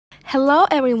Hello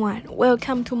everyone,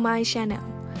 welcome to my channel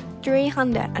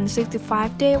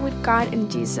 365 Days with God and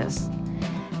Jesus.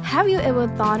 Have you ever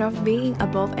thought of being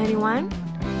above anyone?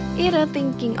 Either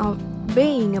thinking of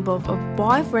being above a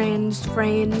boyfriend,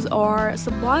 friends, or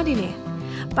subordinate.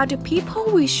 But the people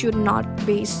we should not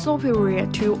be superior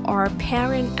to are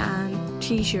parents and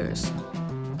teachers.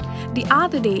 The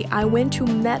other day, I went to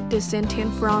meet the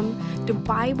sentence from the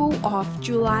Bible of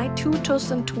July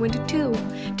 2022.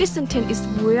 This sentence is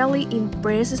really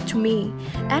impressive to me,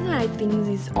 and I think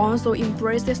this also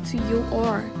impresses to you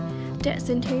all. That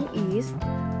sentence is,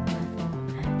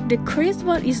 "The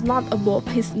Christian is not above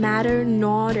his mother,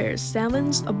 nor the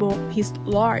servants above his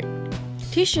Lord."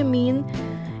 Teacher means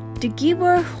the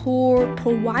giver who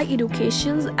provides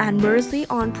education and mercy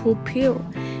on pupil.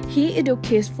 He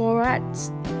educates for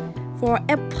us, for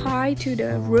apply to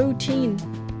the routine.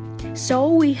 So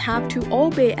we have to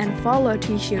obey and follow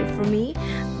teacher. For me,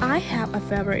 I have a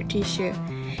favorite teacher.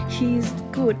 He's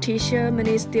good teacher.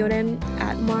 Many students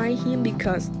admire him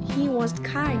because he was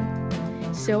kind.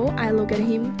 So I look at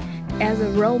him as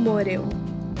a role model.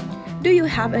 Do you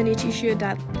have any teacher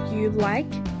that you like?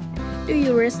 Do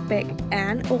you respect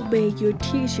and obey your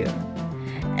teacher?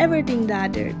 Everything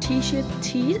that the teacher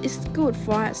teaches is good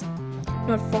for us,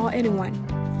 not for anyone.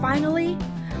 Finally,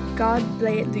 God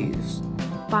bless you.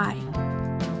 Bye.